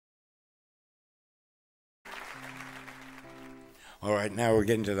All right, now we're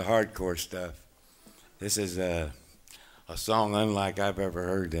getting to the hardcore stuff. This is a song unlike I've ever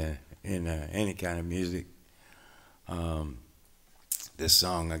heard in any kind of music. This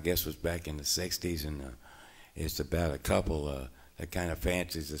song, I guess, was back in the 60s, and it's about a couple that kind of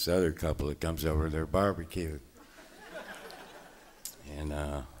fancies this other couple that comes over to their barbecue. And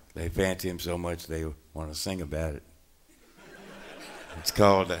they fancy him so much they want to sing about it. It's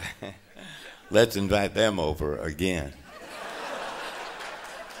called Let's Invite Them Over Again.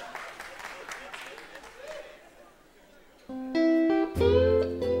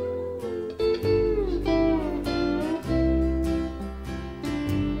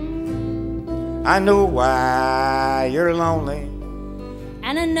 I know why you're lonely,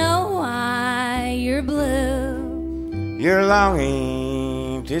 and I know why you're blue. You're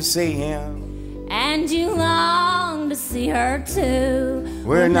longing to see him, and you long to see her too.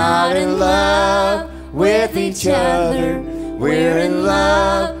 We're not in love with each other, we're in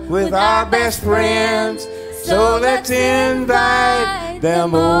love with our best friends. So let's invite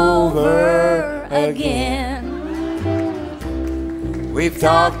them over again. We've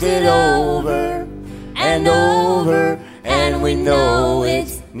talked it over and over, and we know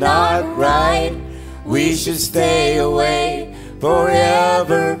it's not right. We should stay away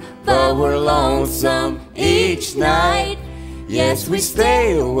forever, but we're lonesome each night. Yes, we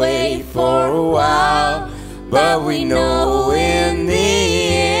stay away for a while, but we know in the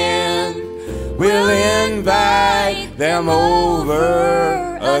end we'll invite them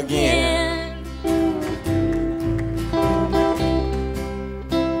over again.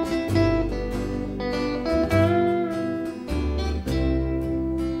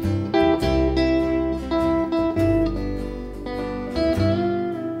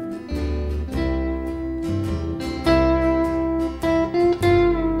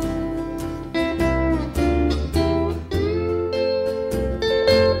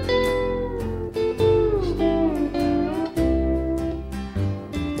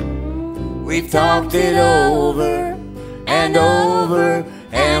 We've talked it over and over,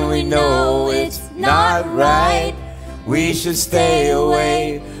 and we know it's not right. We should stay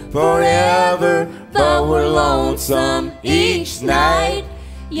away forever, but we're lonesome each night.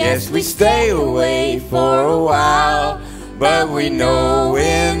 Yes, we stay away for a while, but we know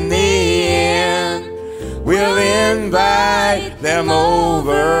in the end we'll invite them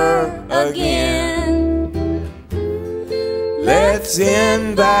over again. Let's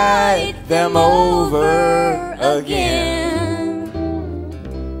invite them over again.